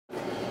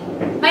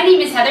My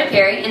name is Heather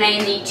Perry, and I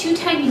am the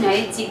two-time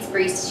United States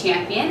Barista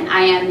Champion.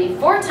 I am the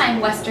four-time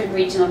Western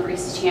Regional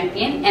Barista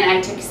Champion, and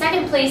I took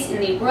second place in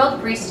the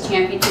World Barista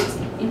Championships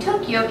in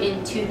Tokyo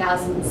in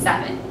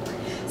 2007.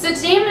 So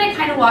today I'm going to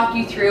kind of walk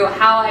you through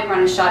how I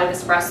run a shot of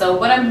espresso,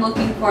 what I'm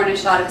looking for in a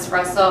shot of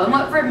espresso, and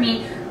what for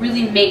me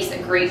really makes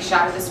a great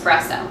shot of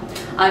espresso.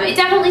 It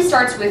definitely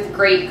starts with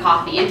great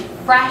coffee, and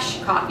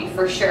fresh coffee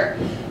for sure.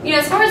 You know,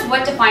 as far as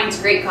what defines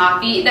great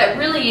coffee, that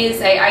really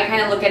is, I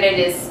kind of look at it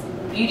as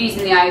beauty's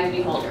in the eye of the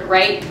beholder,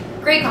 right?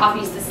 Great coffee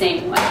is the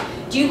same way.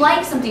 Do you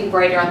like something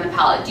brighter on the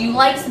palate? Do you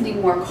like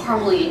something more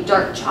caramely and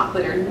dark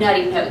chocolate or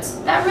nutty notes?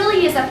 That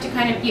really is up to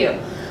kind of you.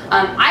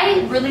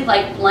 I really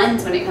like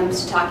blends when it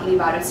comes to talking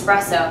about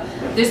espresso.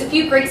 There's a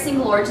few great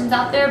single origins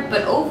out there,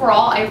 but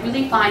overall I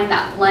really find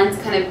that blends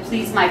kind of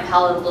please my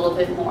palate a little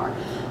bit more.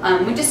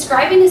 When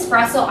describing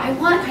espresso, I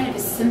want kind of a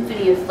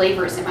symphony of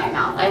flavors in my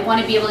mouth. I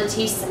want to be able to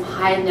taste some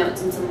high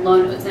notes and some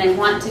low notes, and I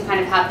want to kind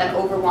of have that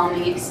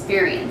overwhelming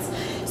experience.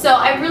 So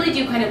I really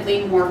do kind of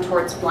lean more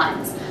towards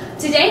blends.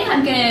 Today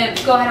I'm going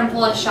to go ahead and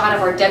pull a shot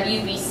of our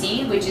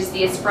WBC, which is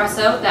the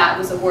espresso that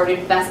was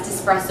awarded Best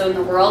Espresso in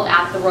the World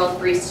at the World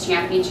Barista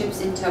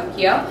Championships in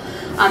Tokyo.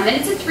 And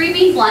it's a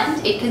 3-bean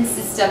blend. It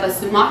consists of a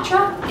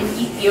Sumatra, an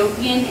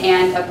Ethiopian,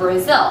 and a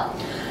Brazil.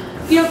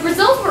 You know,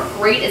 Brazils work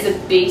great as a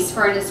base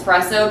for an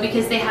espresso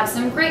because they have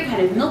some great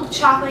kind of milk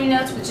chocolatey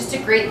notes with just a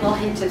great little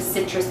hint of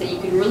citrus that you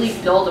can really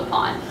build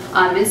upon.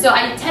 And so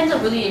I tend to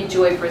really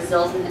enjoy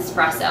Brazils in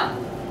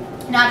espresso.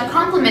 Now to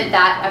complement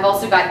that, I've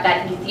also got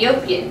that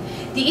Ethiopian.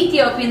 The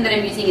Ethiopian that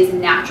I'm using is a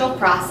natural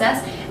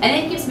process, and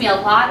it gives me a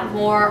lot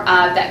more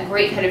of that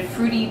great kind of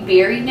fruity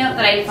berry note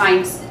that I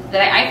find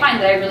that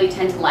I really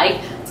tend to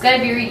like. It's got a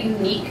very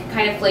unique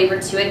kind of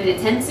flavor to it, and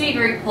it tends to be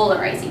very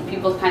polarizing.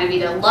 People kind of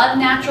either love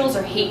naturals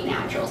or hate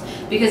naturals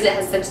because it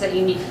has such that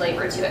unique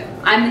flavor to it.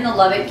 I'm in the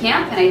love it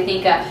camp, and I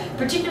think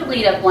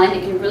particularly in a blend,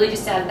 it can really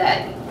just have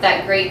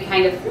that great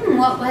kind of,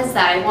 what was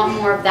that? I want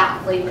more of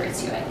that flavor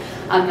to it.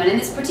 And in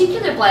this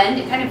particular blend,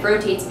 it kind of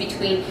rotates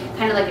between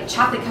kind of like a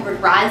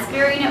chocolate-covered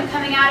raspberry note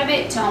coming out of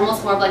it to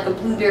almost more of like a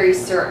blueberry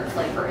syrup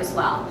flavor as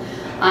well.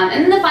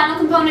 And then the final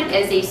component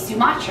is a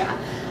Sumatra.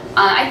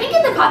 I think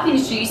in the coffee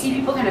industry, you see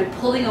people kind of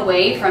pulling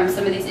away from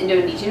some of these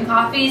Indonesian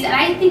coffees, and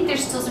I think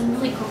there's still some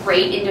really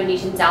great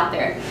Indonesians out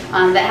there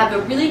that have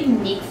a really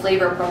unique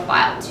flavor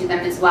profile to them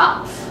as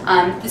well.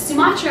 The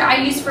Sumatra I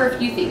use for a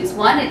few things.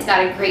 One, it's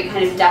got a great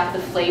kind of depth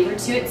of flavor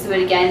to it, so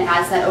it again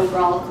has that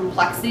overall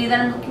complexity that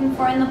I'm looking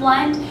for in the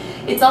blend.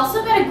 It's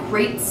also got a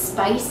great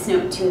spice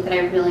note to it that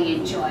I really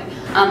enjoy.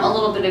 A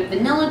little bit of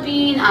vanilla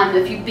bean,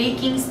 a few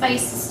baking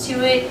spices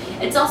to it.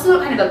 It's also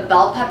kind of a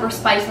bell pepper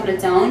spice on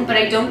its own, but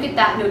I don't get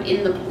that note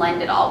in the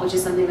blend at all, which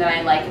is something that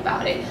I like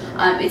about it.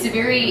 It's a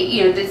very,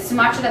 you know, the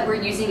Sumatra that we're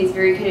using is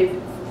very kind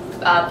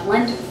of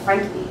blend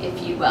friendly,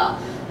 if you will.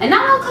 And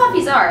not all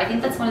coffees are. I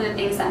think that's one of the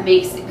things that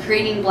makes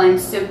creating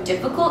blends so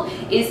difficult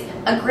is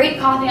a great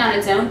coffee on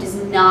its own does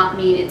not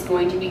mean it's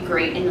going to be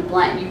great in the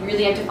blend. You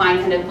really have to find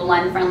kind of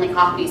blend-friendly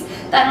coffees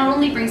that not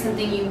only bring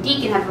something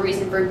unique and have a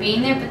reason for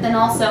being there, but then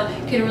also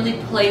can really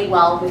play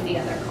well with the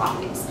other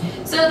coffees.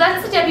 So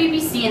that's the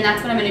WBC, and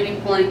that's what I'm going to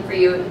be pulling for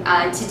you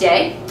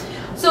today.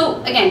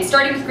 So again,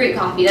 starting with great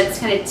coffee, that's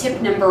kind of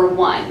tip number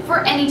 1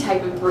 for any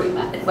type of brewing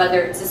method,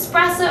 whether it's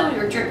espresso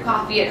or drip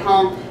coffee at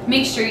home.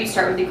 Make sure you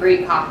start with a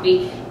great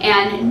coffee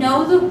and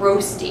know the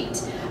roast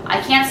date. I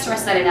can't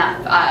stress that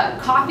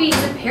enough. Coffee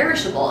is a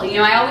perishable. You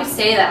know, I always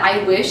say that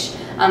I wish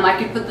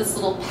I could put this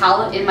little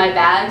pallet in my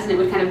bags and it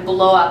would kind of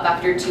blow up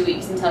after 2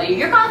 weeks and tell you,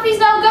 your coffee's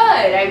no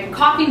good.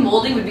 Coffee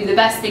molding would be the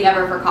best thing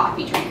ever for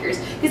coffee drinkers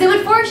because it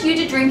would force you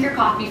to drink your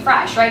coffee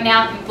fresh. Right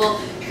now, people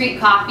treat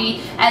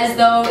coffee as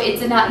though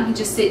it's a nut you can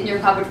just sit in your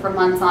cupboard for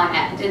months on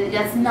end, and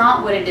that's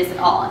not what it is at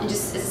all. And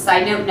just as a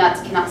side note,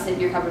 nuts cannot sit in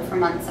your cupboard for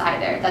months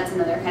either. That's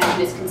another kind of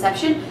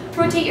misconception.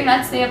 Rotate your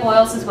nuts, they have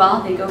oils as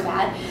well, they go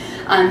bad.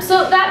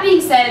 So that being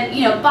said,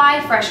 you know,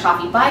 buy fresh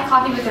coffee, buy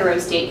coffee with a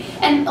roast date,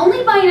 and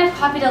only buy enough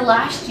coffee to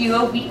last you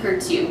a week or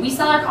two. We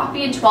sell our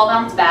coffee in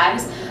 12-ounce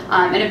bags,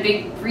 and a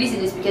big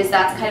reason is because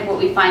that's kind of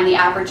what we find the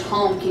average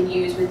home can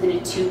use within a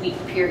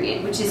 2-week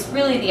period, which is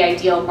really the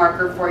ideal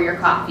marker for your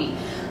coffee.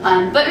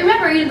 But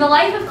remember, you know, the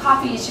life of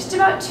coffee is just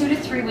about 2 to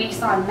 3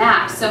 weeks on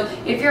max. So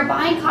if you're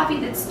buying coffee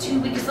that's 2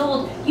 weeks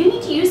old, you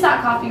need to use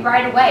that coffee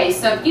right away.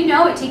 So if you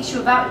know it takes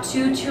you about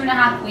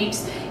 2.5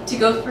 weeks to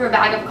go through a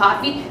bag of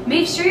coffee,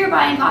 make sure you're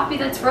buying coffee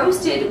that's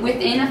roasted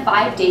within a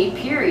 5-day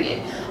period.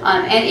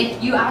 And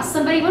if you ask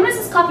somebody, when was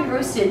this coffee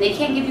roasted, and they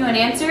can't give you an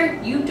answer,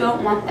 you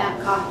don't want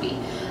that coffee.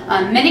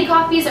 Many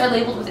coffees are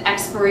labeled with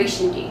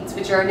expiration dates,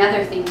 which are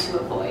another thing to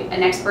avoid.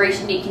 An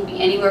expiration date can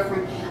be anywhere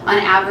from, on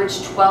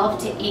average,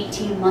 12 to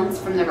 18 months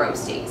from the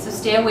roast date. So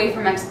stay away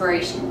from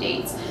expiration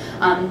dates.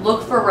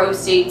 Look for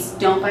roast dates.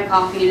 Don't buy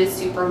coffee in a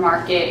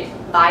supermarket.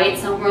 Buy it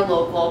somewhere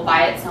local.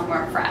 Buy it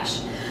somewhere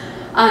fresh.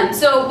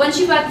 So once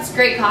you've got this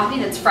great coffee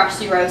that's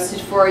freshly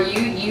roasted for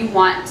you, you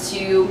want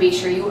to make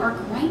sure you are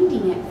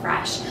grinding it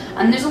fresh.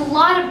 There's a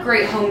lot of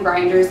great home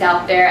grinders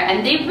out there,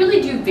 and they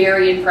really do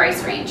vary in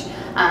price range.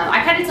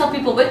 I kind of tell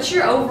people, what's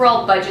your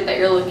overall budget that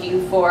you're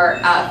looking for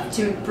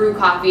to brew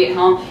coffee at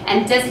home,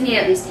 and designate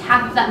at least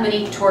half of that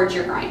money towards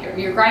your grinder.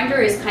 Your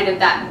grinder is kind of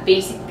that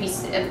basic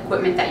piece of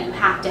equipment that you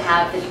have to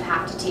have, that you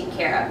have to take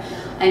care of.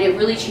 And it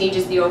really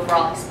changes the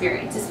overall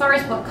experience. As far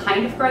as what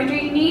kind of grinder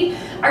you need,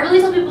 I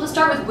really tell people to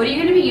start with, what are you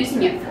going to be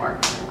using it for?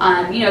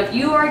 You know, if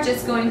you are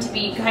just going to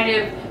be kind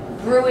of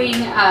brewing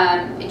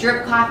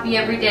drip coffee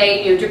every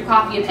day, you know, drip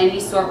coffee of any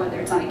sort, whether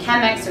it's on a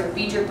Chemex or a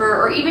V-dripper,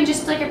 or even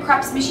just like a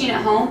Krups machine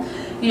at home,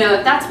 you know,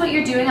 if that's what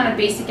you're doing on a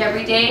basic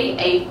everyday,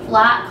 a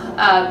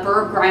flat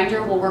burr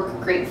grinder will work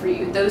great for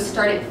you. Those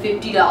start at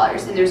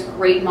 $50, and there's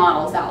great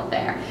models out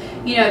there.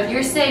 You know, if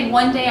you're saying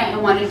one day I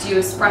want to do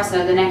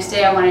espresso, the next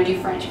day I want to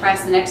do French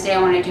press, the next day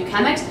I want to do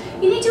Chemex,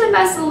 you need to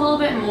invest a little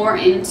bit more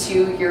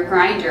into your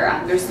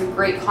grinder. There's some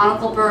great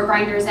conical burr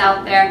grinders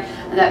out there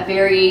that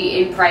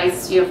vary in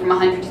price, you know, from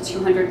 $100 to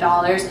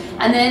 $200.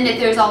 And then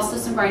there's also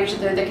some grinders out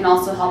there that can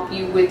also help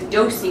you with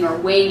dosing or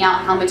weighing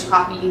out how much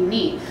coffee you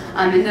need.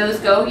 And those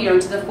go, you know,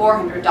 to the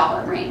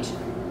 $400 range.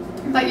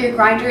 But your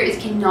grinder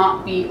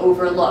cannot be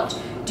overlooked.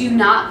 Do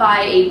not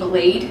buy a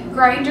blade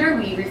grinder.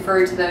 We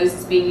refer to those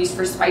as being used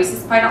for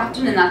spices quite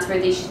often, and that's where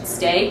they should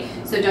stay.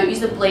 So don't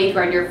use a blade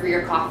grinder for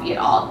your coffee at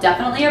all.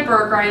 Definitely a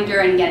burr grinder,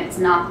 and again, it's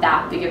not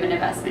that big of an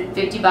investment.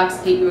 $50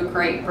 to get you a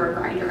great burr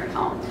grinder at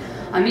home.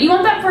 And you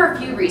want that for a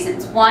few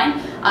reasons. One,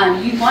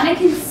 you want a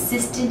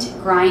consistent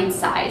grind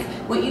size.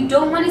 What you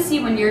don't want to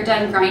see when you're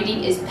done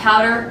grinding is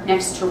powder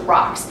next to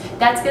rocks.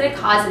 That's going to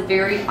cause a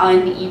very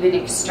uneven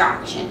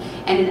extraction.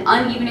 And an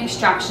uneven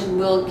extraction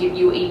will give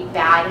you a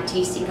bad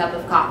tasting cup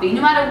of coffee.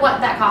 No matter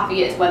what that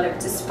coffee is, whether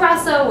it's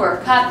espresso or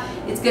a cup,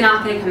 it's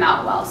not going to come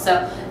out well.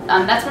 So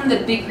that's one of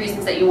the big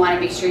reasons that you want to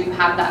make sure you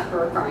have that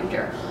burr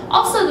grinder.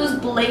 Also, those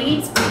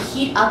blades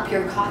heat up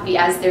your coffee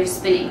as they're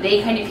spinning.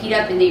 They kind of heat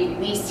up and they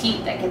release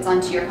heat that gets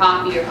onto your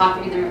coffee. Your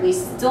coffee then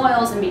releases its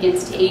oils and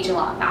begins to age a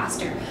lot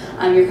faster.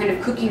 You're kind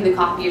of cooking the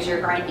coffee as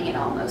you're grinding it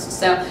almost.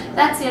 So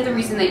that's the other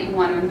reason that you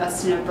want to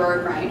invest in a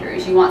burr grinder,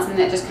 is you want something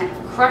that just kind of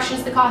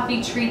crushes the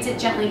coffee, treats it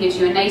gently, gives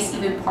you a nice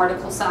even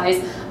particle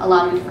size,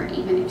 allowing for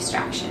even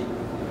extraction.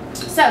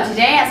 So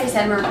today, as I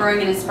said, we're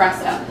brewing an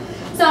espresso.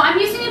 So I'm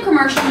using a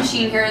commercial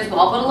machine here as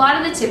well, but a lot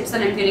of the tips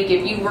that I'm going to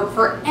give you work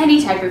for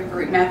any type of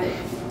brewing method.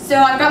 So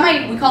I've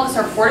got we call this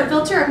our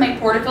portafilter. I have my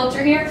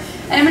portafilter here,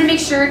 and I'm going to make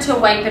sure to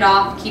wipe it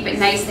off, keep it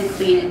nice and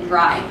clean and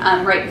dry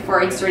right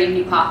before inserting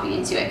new coffee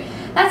into it.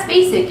 That's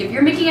basic. If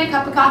you're making a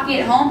cup of coffee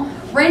at home,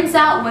 rinse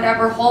out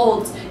whatever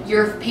holds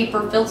your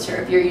paper filter.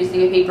 If you're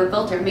using a paper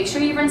filter, make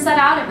sure you rinse that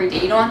out every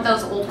day. You don't want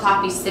those old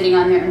coffees sitting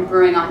on there and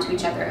brewing onto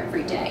each other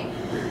every day.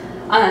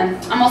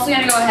 I'm also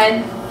going to go ahead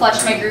and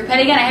flush my brew pad.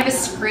 Again, I have a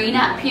screen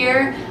up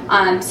here.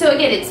 So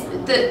again, it's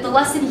the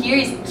lesson here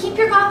is keep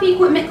your coffee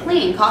equipment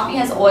clean. Coffee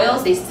has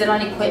oils, they sit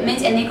on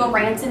equipment, and they go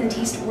rancid and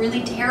taste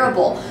really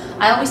terrible.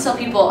 I always tell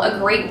people a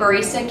great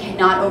barista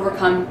cannot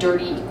overcome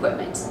dirty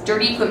equipment.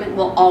 Dirty equipment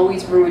will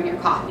always ruin your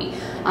coffee.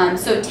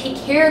 So take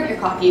care of your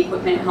coffee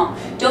equipment at home.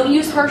 Don't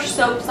use harsh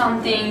soaps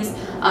on things.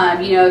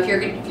 You know, if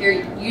you're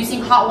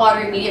using hot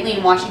water immediately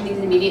and washing things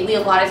immediately,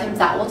 a lot of times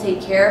that will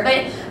take care of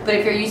it. But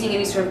if you're using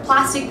any sort of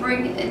plastic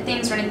brewing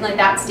things or anything like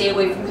that, stay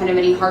away from kind of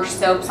any harsh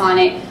soaps on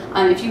it.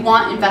 If you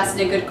want, invest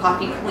in a good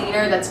coffee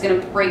cleaner that's going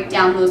to break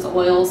down those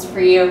oils for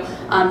you.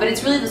 But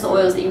it's really those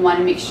oils that you want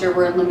to make sure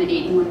we're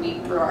eliminating when we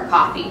brew our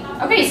coffee.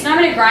 Okay, so now I'm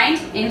going to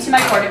grind into my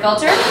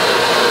portafilter.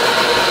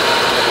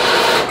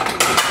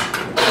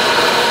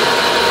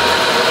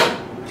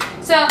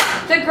 So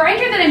the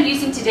grinder that I'm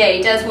using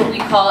today does what we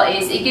call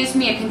it gives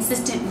me a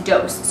consistent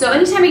dose. So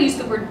anytime I use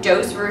the word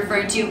dose, we're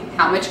referring to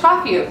how much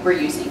coffee we're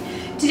using.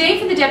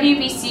 Today for the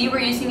WBC, we're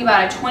using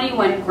about a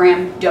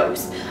 21-gram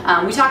dose.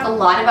 We talk a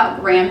lot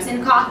about grams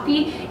in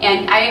coffee,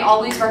 and I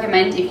always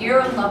recommend, if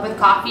you're in love with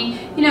coffee,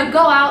 you know, go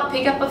out,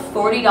 pick up a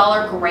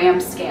 $40 gram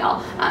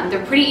scale.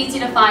 They're pretty easy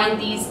to find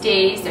these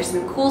days. There's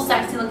some cool,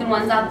 sexy looking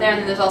ones out there,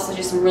 and then there's also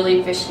just some really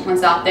efficient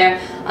ones out there.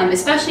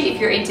 Especially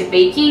if you're into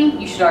baking,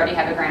 you should already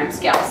have a gram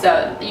scale,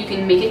 so you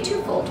can make it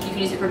twofold. You can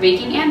use it for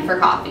baking and for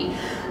coffee.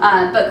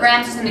 But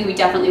grams is something we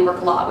definitely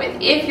work a lot with.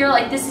 If you're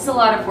like, this is a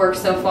lot of work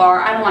so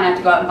far, I don't want to have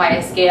to go out and buy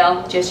a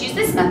scale, just use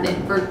this method.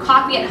 For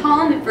coffee at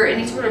home, for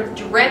any sort of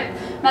drip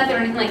method or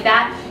anything like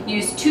that,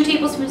 use 2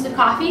 tablespoons of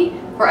coffee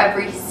for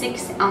every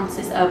 6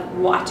 ounces of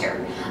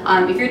water.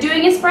 If you're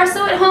doing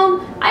espresso at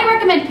home, I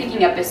recommend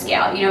picking up a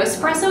scale. You know,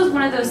 espresso is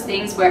one of those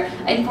things where,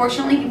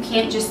 unfortunately, you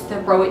can't just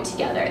throw it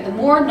together. The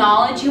more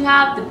knowledge you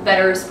have, the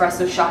better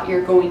espresso shot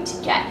you're going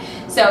to get.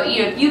 So,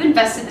 you know, if you've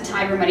invested the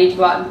time or money to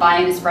go out and buy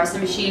an espresso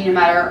machine, no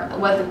matter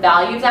what the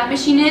value of that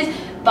machine is,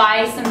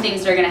 buy some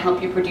things that are going to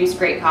help you produce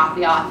great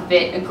coffee off of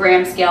it, a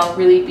gram scale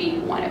really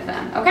being one of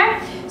them, okay?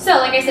 So,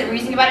 like I said, we're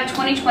using about a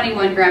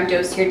 21 gram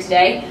dose here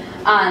today.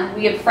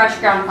 We have fresh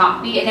ground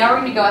coffee, and now we're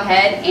going to go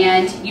ahead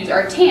and use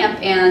our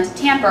tamp and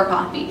tamp our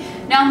coffee.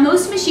 Now,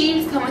 most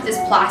machines come with this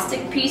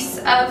plastic piece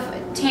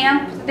of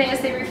tamp,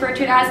 as they refer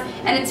to it as,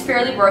 and it's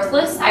fairly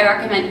worthless. I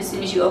recommend as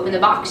soon as you open the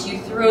box, you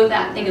throw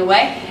that thing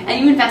away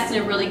and you invest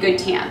in a really good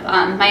tamp.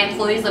 My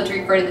employees love to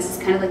refer to this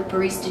as kind of like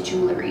barista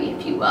jewelry,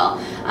 if you will.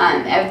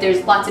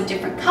 There's lots of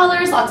different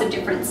colors, lots of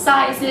different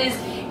sizes.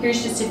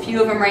 Here's just a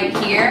few of them right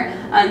here.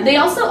 They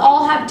also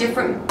all have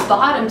different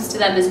bottoms to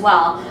them as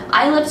well.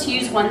 I love to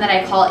use one that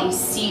I call a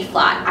C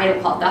flat. I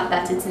don't call it that,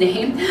 that's its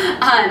name.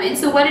 And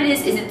so what it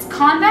is it's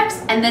convex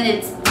and then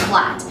it's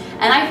flat.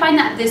 And I find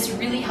that this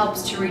really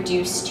helps to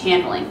reduce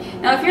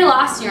channeling. Now if you're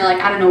lost and you're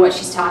like, I don't know what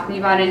she's talking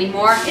about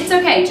anymore, it's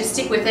okay, just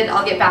stick with it.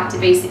 I'll get back to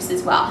basics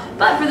as well.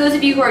 But for those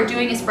of you who are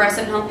doing espresso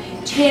at home,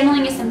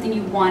 channeling is something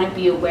you want to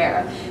be aware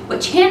of. What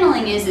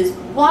channeling is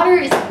water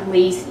is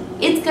lazy.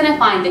 It's gonna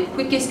find the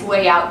quickest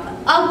way out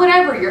of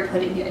whatever you're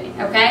putting it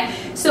in, okay?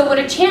 So what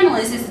a channel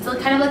is it's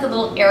kind of like a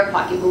little air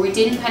pocket where we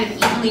didn't kind of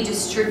evenly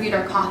distribute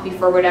our coffee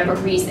for whatever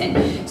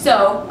reason.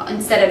 So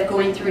instead of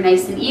going through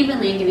nice and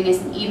evenly and giving us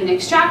an even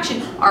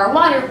extraction, our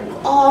water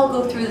will all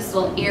go through this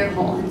little air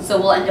hole. And so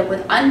we'll end up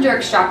with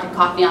under-extracted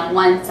coffee on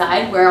one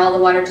side where all the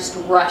water just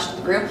rushed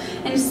through,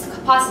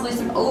 and possibly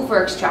some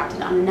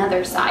over-extracted on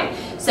another side.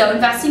 So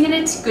investing in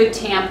a good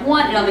tamp,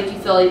 one, it'll make you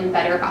feel even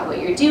better about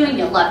what you're doing.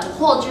 You'll love to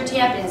hold your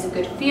tamp. It has a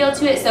good feel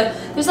to it. So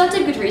there's lots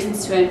of good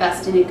reasons to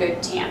invest in a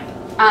good tamp.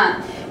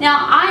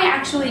 Now, I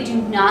actually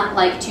do not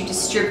like to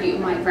distribute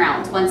my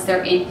grounds once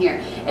they're in here.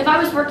 If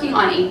I was working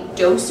on a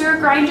doser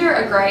grinder,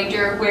 a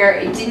grinder where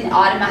it didn't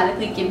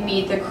automatically give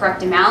me the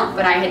correct amount,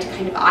 but I had to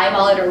kind of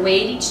eyeball it or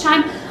weigh it each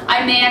time,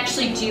 I may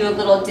actually do a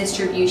little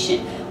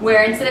distribution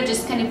where instead of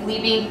just kind of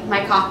leaving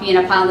my coffee in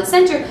a pile in the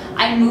center,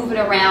 I move it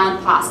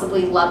around,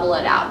 possibly level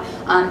it out.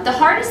 The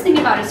hardest thing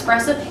about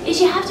espresso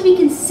is you have to be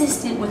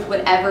consistent with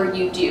whatever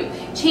you do.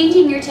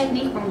 Changing your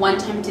technique from one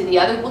time to the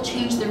other will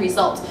change the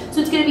results.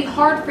 So it's going to be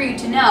hard for you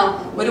to know,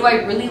 what do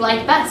I really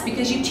like best,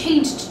 because you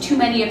changed too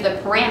many of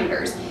the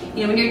parameters.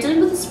 You know, when you're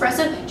dealing with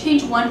espresso,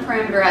 change one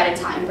parameter at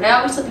a time. But I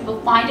always tell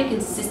people, find a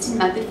consistent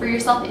method for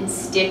yourself and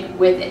stick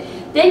with it.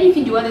 Then you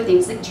can do other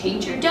things like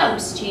change your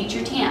dose, change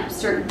your tamp,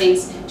 certain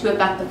things to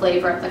affect the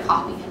flavor of the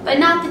coffee, but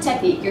not the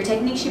technique. Your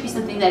technique should be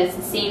something that is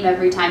the same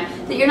every time,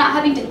 that you're not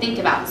having to think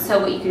about. So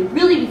what you can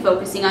really be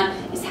focusing on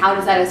is how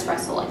does that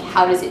espresso look?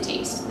 How does it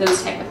taste?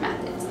 Those type of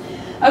methods.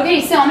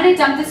 Okay, so I'm going to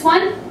dump this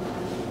one.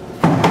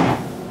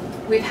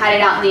 We've had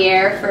it out in the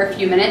air for a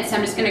few minutes, so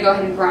I'm just going to go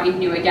ahead and grind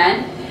new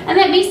again. And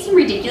that may seem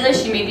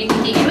ridiculous. You may be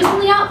thinking it was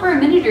only out for a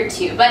minute or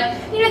two, but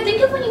you know, think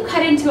of when you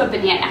cut into a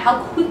banana,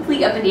 how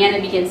quickly a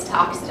banana begins to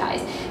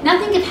oxidize. Now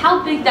think of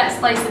how big that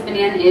slice of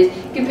banana is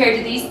compared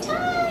to these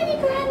tiny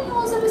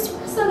granules of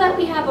espresso that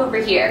we have over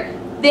here.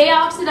 They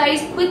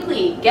oxidize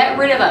quickly. Get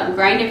rid of them.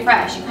 Grind it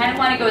fresh. You kind of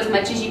want to go as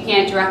much as you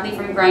can directly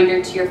from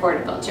grinder to your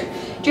portafilter.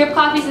 Drip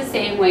coffee is the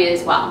same way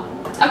as well.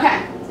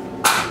 Okay.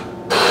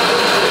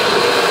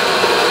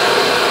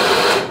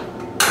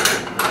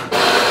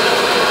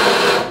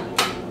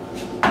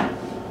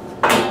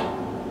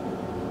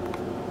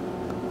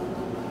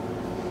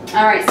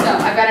 All right, so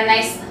I've got a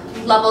nice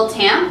level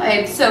tamp.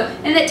 And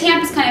that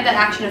tamp is kind of that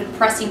action of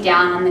pressing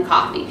down on the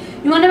coffee.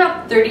 You want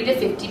about 30 to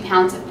 50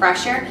 pounds of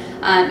pressure.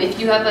 If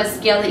you have a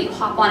scale that you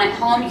hop on at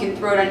home, you can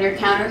throw it on your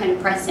counter, kind of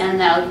press down, and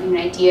that'll give you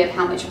an idea of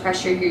how much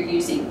pressure you're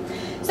using.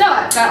 So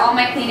I've got all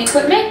my clean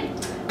equipment.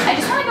 I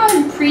just want to go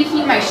ahead and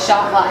preheat my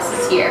shot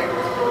glasses here.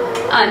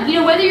 You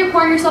know, whether you're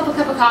pouring yourself a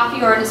cup of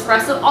coffee or an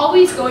espresso,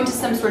 always go into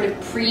some sort of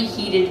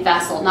preheated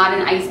vessel, not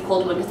an ice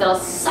cold one, because that'll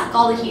suck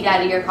all the heat out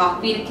of your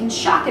coffee, and it can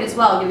shock it as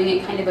well, giving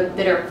it kind of a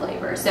bitter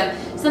flavor. So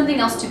something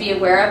else to be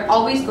aware of,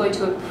 always go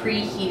into a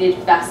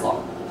preheated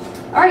vessel.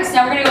 All right, so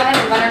now we're going to go ahead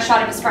and run our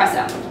shot of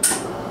espresso.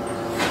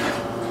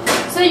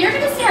 So you're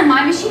going to see on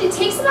my machine, it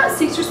takes about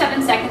 6 or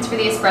 7 seconds for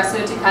the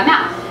espresso to come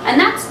out. And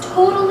that's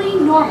totally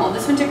normal.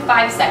 This one took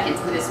 5 seconds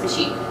for this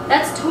machine.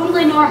 That's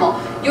totally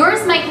normal.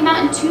 Yours might come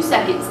out in 2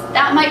 seconds.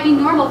 That might be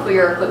normal for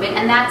your equipment,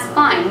 and that's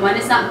fine. One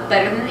is not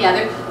better than the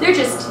other. They're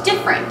just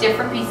different.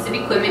 Different pieces of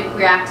equipment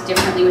react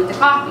differently with the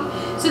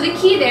coffee. So the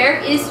key there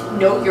is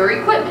know your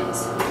equipment.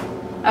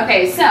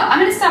 Okay, so I'm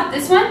going to stop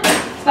this one.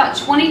 It's about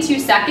 22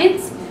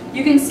 seconds.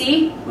 You can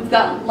see we've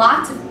got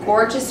lots of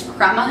gorgeous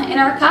crema in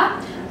our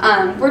cup.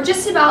 We're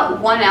just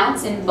about 1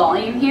 ounce in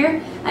volume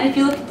here, and if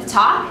you look at the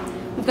top,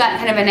 we've got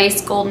kind of a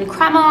nice golden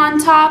crema on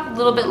top, a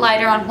little bit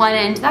lighter on one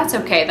end. That's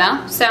okay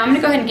though. So I'm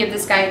gonna go ahead and give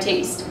this guy a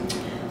taste.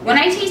 When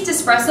I taste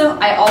espresso,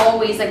 I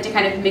always like to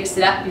kind of mix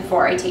it up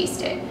before I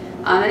taste it.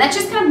 And that's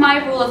just kind of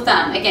my rule of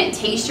thumb. Again,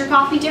 taste your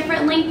coffee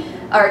differently,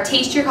 or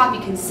taste your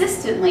coffee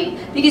consistently,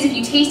 because if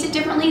you taste it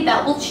differently,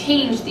 that will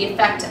change the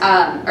effect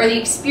or the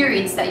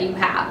experience that you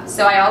have.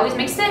 So I always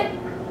mix it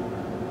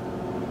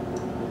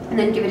and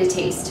then give it a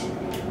taste.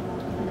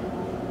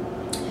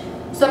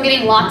 So I'm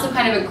getting lots of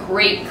kind of a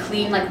great,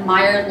 clean, like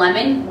mired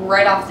lemon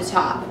right off the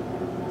top.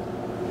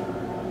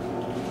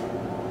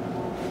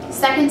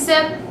 Second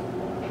sip.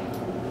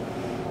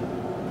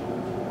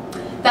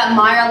 That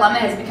Meyer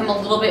lemon has become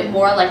a little bit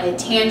more like a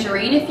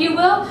tangerine, if you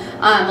will.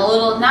 A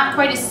little, not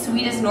quite as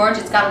sweet as an orange.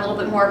 It's got a little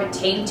bit more of a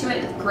tang to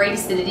it. Great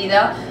acidity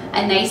though.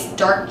 A nice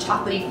dark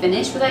chocolatey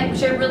finish, which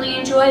I really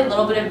enjoy. A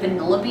little bit of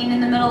vanilla bean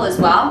in the middle as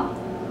well.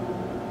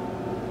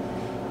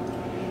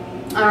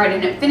 All right,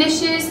 and it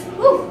finishes,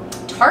 whew,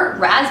 tart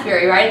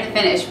raspberry right at the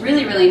finish.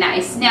 Really, really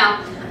nice.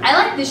 Now, I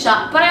like this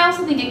shot, but I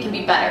also think it can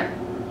be better.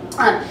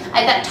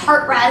 That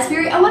tart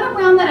raspberry, I want to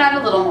round that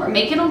out a little more,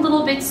 make it a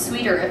little bit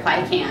sweeter if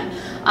I can.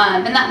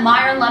 And that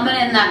Meyer lemon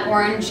and that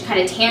orange kind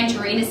of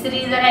tangerine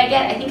acidity that I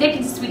get, I think I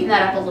can sweeten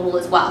that up a little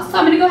as well. So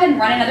I'm going to go ahead and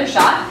run another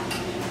shot.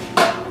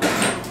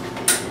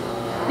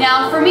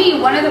 Now for me,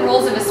 one of the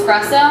rules of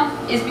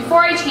espresso is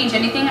before I change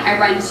anything, I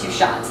run 2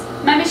 shots.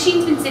 My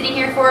machine's been sitting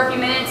here for a few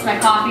minutes, my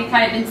coffee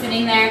kind of been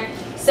sitting there.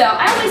 So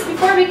I always,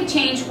 before I make a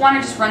change, want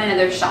to just run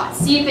another shot.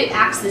 See if it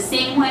acts the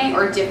same way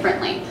or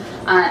differently.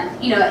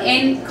 You know,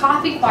 in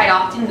coffee quite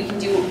often we can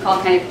do what we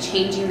call kind of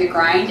changing the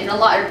grind, and a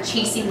lot of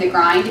chasing the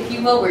grind, if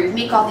you will, where you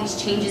make all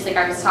these changes like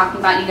I was talking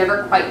about and you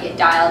never quite get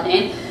dialed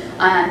in.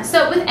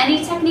 So with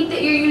any technique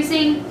that you're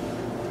using,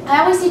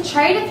 I always say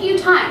try it a few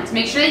times.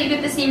 Make sure that you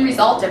get the same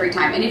result every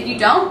time. And if you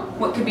don't,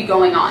 what could be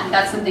going on?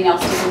 That's something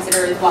else to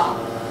consider as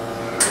well.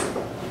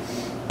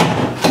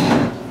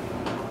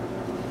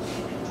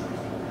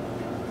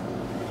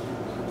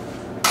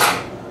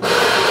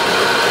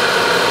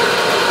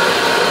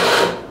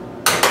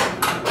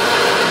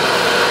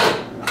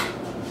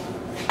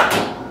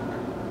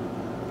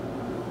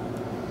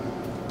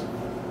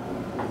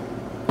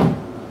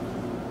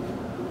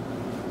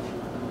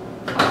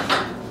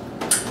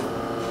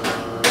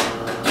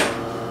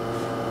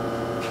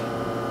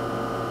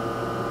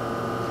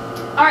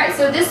 Alright,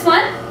 so this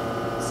one,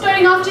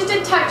 starting off just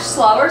a touch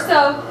slower,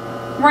 so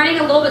running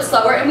a little bit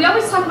slower, and we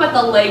always talk about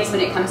the legs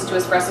when it comes to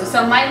espresso.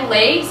 So my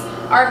legs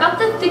are about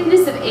the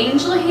thickness of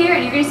angel hair,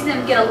 and you're going to see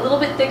them get a little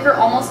bit thicker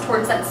almost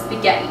towards that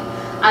spaghetti.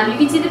 You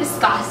can see the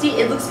viscosity,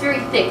 it looks very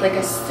thick, like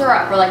a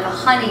syrup or like a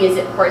honey as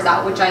it pours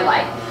out, which I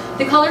like.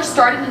 The color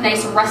started a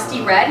nice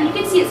rusty red, and you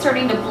can see it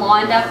starting to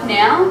blonde up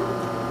now.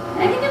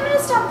 And I think I'm going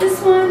to stop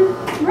this one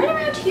right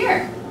around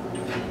here.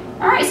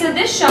 Alright, so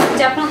this shot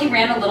definitely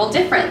ran a little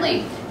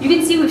differently. You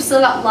can see we've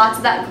still got lots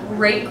of that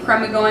great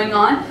crema going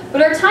on,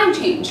 but our time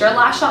changed. Our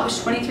last shot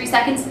was 23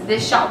 seconds,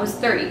 this shot was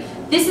 30.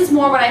 This is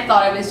more what I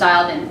thought I was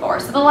dialed in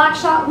for. So the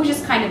last shot was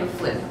just kind of a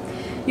fluke.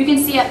 You can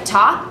see up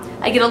top,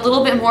 I get a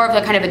little bit more of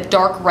a kind of a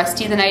dark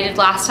rusty than I did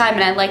last time,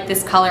 and I like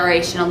this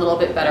coloration a little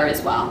bit better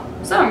as well.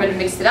 So I'm going to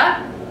mix it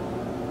up.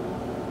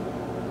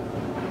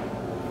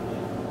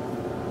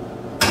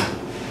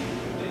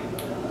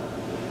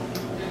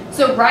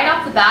 So right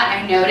off the bat,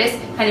 I noticed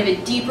kind of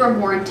a deeper,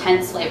 more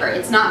intense flavor.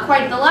 It's not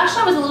quite, the last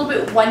shot was a little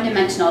bit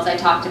one-dimensional as I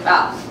talked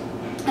about.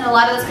 And a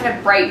lot of those kind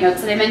of bright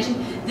notes that I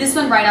mentioned, this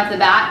one right off the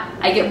bat,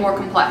 I get more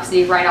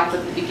complexity right off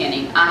at the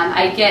beginning.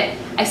 I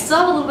still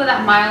have a little bit of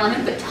that Meyer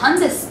lemon, but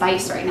tons of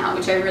spice right now,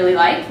 which I really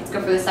like. Let's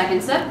go for the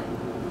second sip.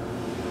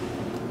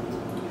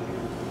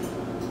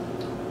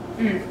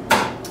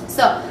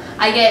 So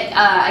I get,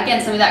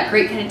 again, some of that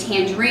great kind of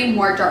tangerine,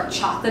 more dark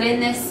chocolate in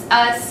this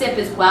sip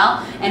as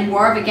well, and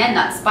more of, again,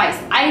 that spice.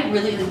 I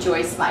really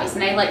enjoy spice,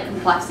 and I like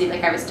complexity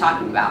like I was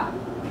talking about.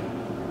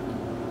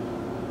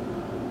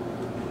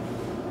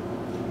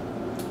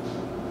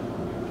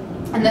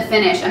 And the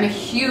finish, I'm a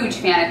huge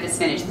fan of this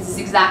finish. This is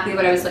exactly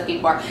what I was looking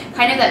for.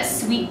 Kind of that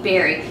sweet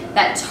berry.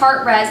 That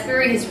tart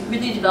raspberry has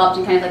really developed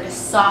in kind of like a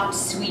soft,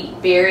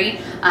 sweet berry.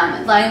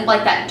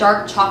 Like that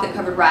dark chocolate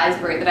covered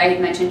raspberry that I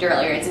had mentioned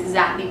earlier. It's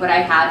exactly what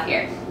I have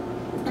here.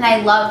 And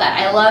I love that.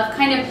 I love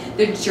kind of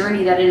the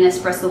journey that an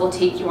espresso will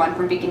take you on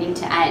from beginning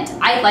to end.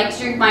 I like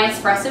to drink my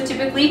espresso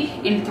typically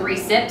in 3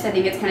 sips. I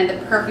think it's kind of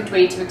the perfect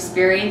way to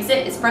experience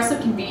it. Espresso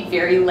can be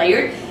very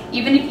layered,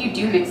 even if you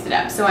do mix it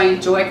up. So I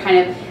enjoy kind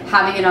of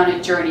having it on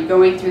a journey,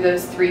 going through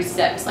those 3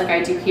 sips like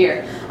I do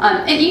here.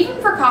 And even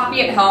for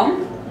coffee at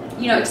home,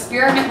 you know,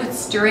 experiment with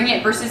stirring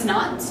it versus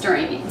not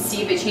stirring it and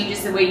see if it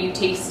changes the way you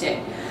taste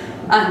it.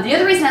 The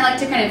other reason I like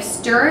to kind of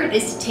stir it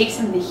is to take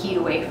some of the heat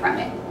away from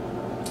it.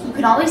 You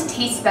can always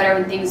taste better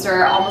when things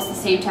are almost the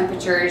same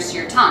temperature as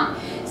your tongue.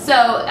 So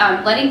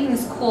letting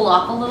things cool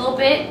off a little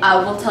bit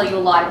will tell you a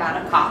lot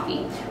about a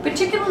coffee.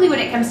 Particularly when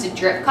it comes to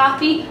drip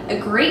coffee, a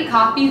great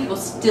coffee will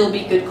still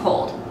be good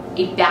cold.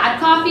 A bad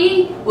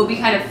coffee will be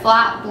kind of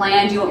flat,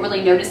 bland, you won't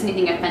really notice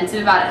anything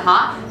offensive about it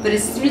hot, but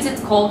as soon as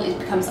it's cold, it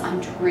becomes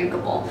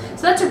undrinkable.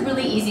 So that's a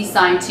really easy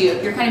sign too.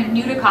 If you're kind of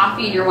new to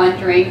coffee and you're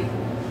wondering,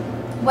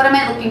 what am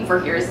I looking for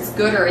here? Is this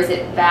good or is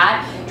it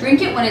bad?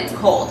 Drink it when it's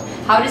cold.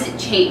 How does it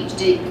change?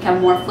 Did it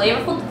become more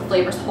flavorful? Did the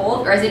flavors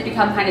hold? Or has it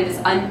become kind of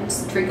this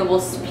undrinkable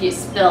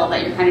spill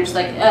that you're kind of just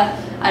like,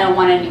 ugh, I don't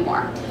want it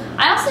anymore?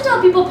 I also tell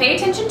people, pay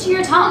attention to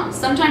your tongue.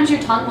 Sometimes your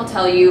tongue will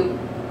tell you,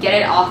 get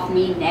it off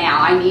me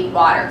now, I need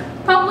water.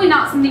 Probably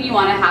not something you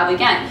want to have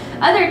again.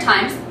 Other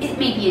times, it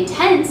may be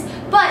intense,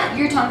 but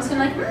your tongue's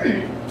going to be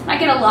like, I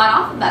get a lot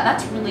off of that,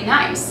 that's really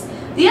nice.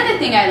 The other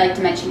thing I like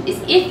to mention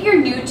is if you're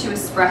new to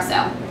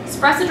espresso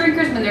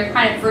drinkers, when they're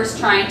kind of first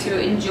trying to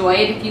enjoy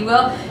it, if you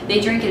will,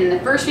 they drink it and the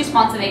first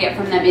response that I get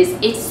from them is,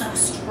 it's so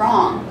strong.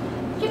 strong.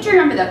 You have to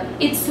remember though,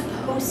 it's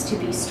supposed to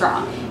be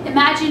strong.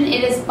 Imagine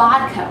it is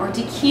vodka or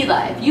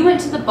tequila. If you went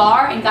to the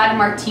bar and got a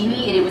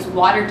martini and it was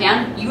watered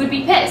down, you would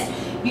be pissed.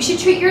 You should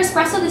treat your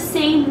espresso the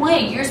same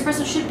way. Your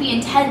espresso should be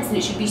intense and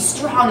it should be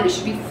strong and it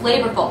should be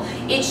flavorful.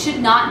 It should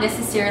not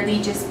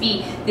necessarily just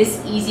be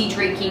this easy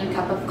drinking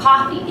cup of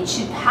coffee. It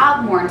should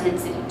have more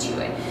intensity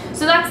to it.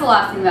 So that's the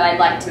last thing that I'd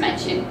like to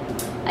mention.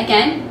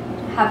 Again,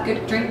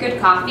 drink good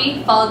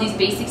coffee, follow these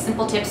basic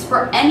simple tips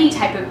for any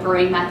type of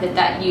brewing method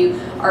that you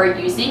are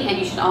using, and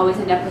you should always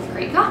end up with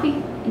great coffee.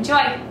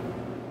 Enjoy!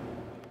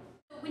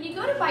 When you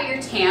go to buy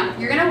your tamp,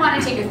 you're going to want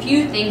to take a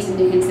few things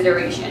into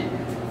consideration.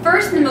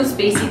 First, the most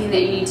basic thing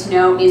that you need to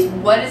know is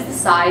what is the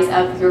size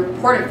of your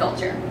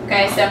portafilter.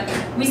 Okay,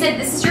 so we said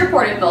this is your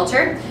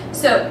portafilter,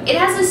 so it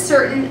has a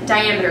certain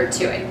diameter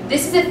to it.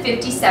 This is a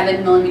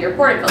 57 millimeter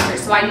portafilter,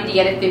 so I need to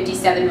get a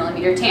 57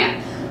 millimeter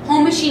tamp.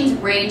 Home machines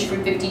range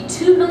from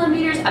 52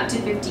 millimeters up to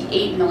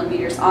 58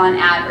 millimeters on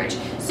average.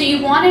 So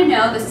you want to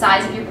know the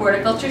size of your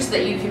portafilter so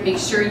that you can make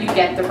sure you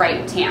get the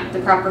right tamp,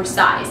 the proper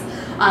size.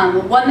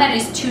 One that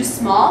is too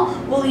small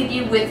will leave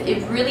you with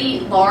a really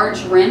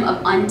large rim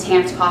of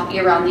untamped coffee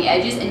around the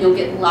edges, and you'll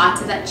get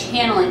lots of that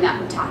channeling that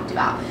we talked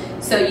about.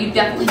 So you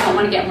definitely don't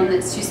want to get one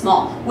that's too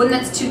small. One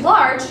that's too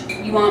large,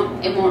 it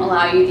won't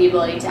allow you the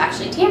ability to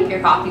actually tamp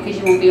your coffee because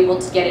you won't be able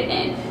to get it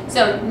in.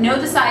 So know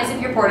the size of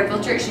your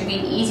portafilter. It should be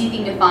an easy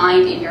thing to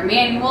find in your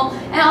manual.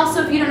 And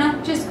also, if you don't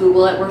know, just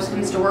Google it. Worst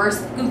comes to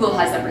worst, Google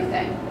has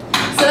everything.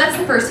 So that's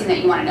the first thing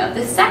that you want to know.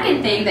 The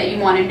second thing that you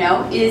want to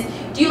know is,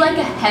 do you like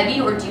a heavy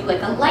or do you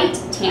like a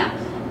light tamp?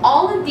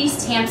 All of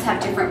these tamps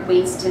have different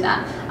weights to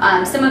them.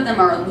 Some of them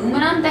are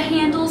aluminum, the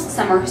handles,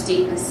 some are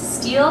stainless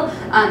steel.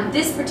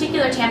 This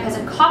particular tamp has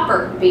a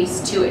copper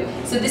base to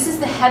it. So this is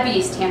the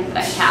heaviest tamp that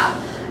I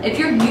have. If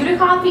you're new to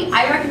coffee,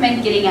 I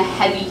recommend getting a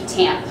heavy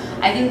tamp.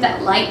 I think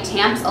that light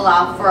tamps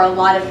allow for a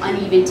lot of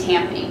uneven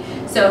tamping.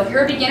 So if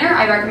you're a beginner,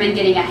 I recommend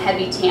getting a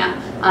heavy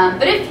tamp.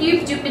 But if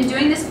you've been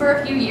doing this for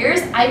a few years,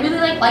 I really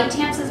like light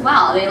tamps as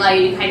well. They allow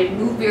you to kind of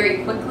move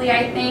very quickly,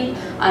 I think.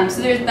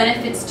 So there's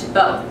benefits to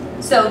both.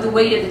 So the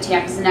weight of the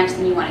tamp is the next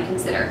thing you want to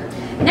consider.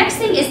 Next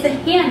thing is the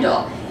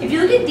handle. If you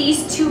look at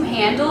these two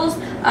handles,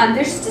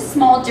 there's just a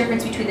small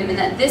difference between them in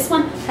that this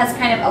one has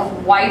kind of a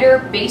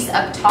wider base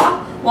up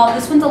top, while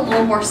this one's a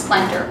little more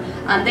slender.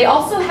 They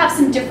also have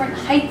some different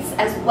heights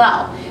as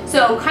well.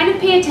 So kind of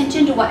pay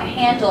attention to what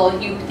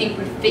handle you think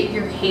would fit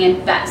your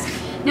hand best.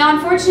 Now,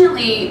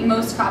 unfortunately,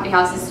 most coffee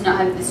houses do not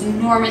have this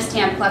enormous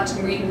tamp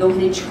collection where you can go in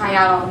and try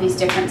out all these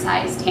different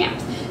size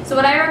tamps. So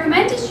what I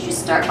recommend is you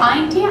just start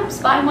buying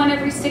tamps. Buy one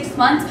every 6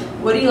 months.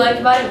 What do you like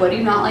about it? What do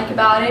you not like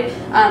about it?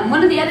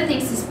 One of the other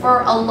things is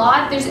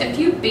there's a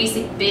few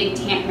basic big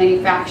tamp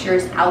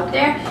manufacturers out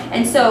there.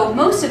 And so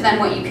most of them,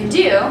 what you can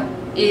do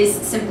is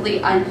simply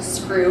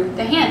unscrew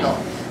the handle.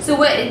 So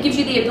what it gives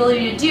you the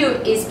ability to do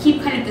is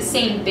keep kind of the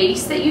same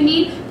base that you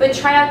need, but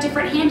try out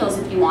different handles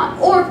if you want.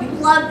 Or if you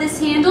love this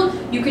handle,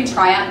 you can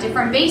try out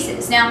different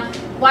bases. Now,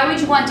 why would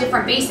you want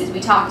different bases?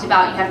 We talked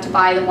about you have to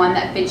buy the one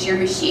that fits your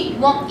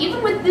machine. Well,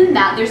 even within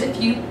that, there's a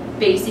few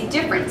basic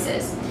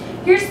differences.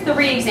 Here's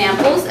 3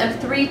 examples of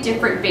 3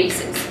 different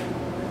bases.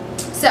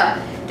 So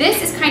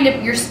this is kind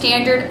of your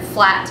standard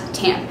flat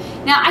tamp.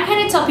 Now, I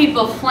kind of tell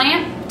people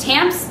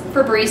tamps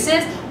for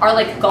baristas are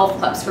like golf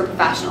clubs for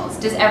professionals.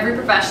 Does every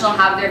professional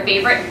have their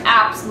favorite?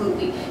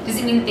 Absolutely. Does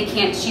it mean that they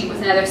can't shoot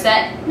with another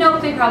set?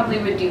 Nope, they probably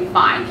would do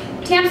fine.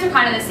 Tamps are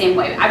kind of the same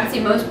way. I would say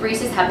most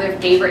baristas have their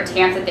favorite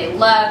tamp that they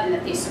love and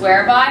that they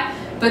swear by,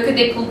 but could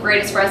they pull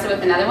great espresso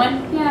with another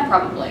one? Yeah,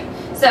 probably.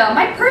 So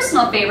my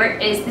personal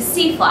favorite is the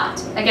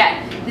C-flat.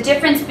 Again, the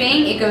difference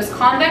being it goes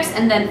convex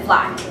and then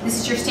flat. This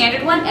is your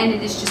standard one, and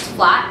it is just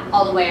flat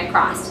all the way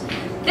across.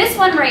 This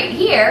one right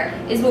here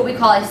is what we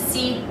call a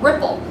C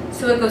ripple.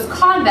 So it goes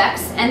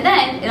convex, and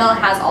then it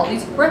has all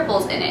these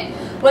ripples in it.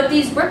 What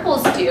these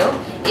ripples do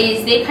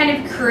is they kind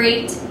of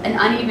create an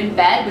uneven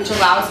bed, which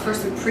allows for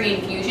some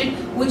pre-infusion,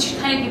 which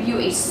kind of give you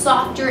a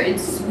softer and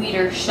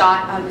sweeter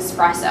shot of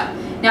espresso.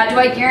 Now, do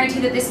I guarantee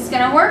that this is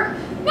going to work?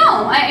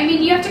 No, I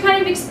mean, you have to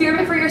kind of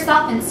experiment for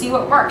yourself and see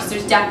what works.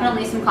 There's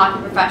definitely some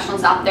coffee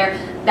professionals out there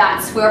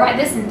that swear by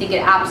this and think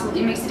it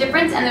absolutely makes a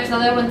difference, and there's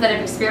other ones that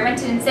have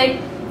experimented and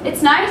say,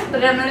 it's nice,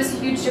 but I don't notice a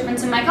huge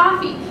difference in my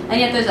coffee.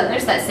 And yet there's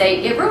others that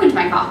say it ruined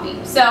my coffee.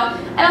 So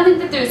I don't think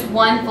that there's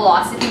one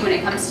philosophy when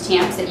it comes to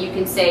tamps that you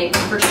can say,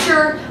 for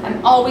sure,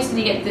 I'm always going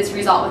to get this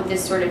result with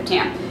this sort of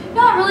tamp.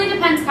 No, it really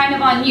depends kind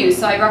of on you.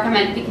 So I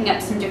recommend picking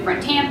up some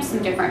different tamps,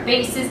 some different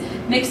bases,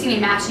 mixing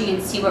and matching,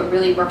 and see what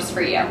really works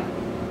for you.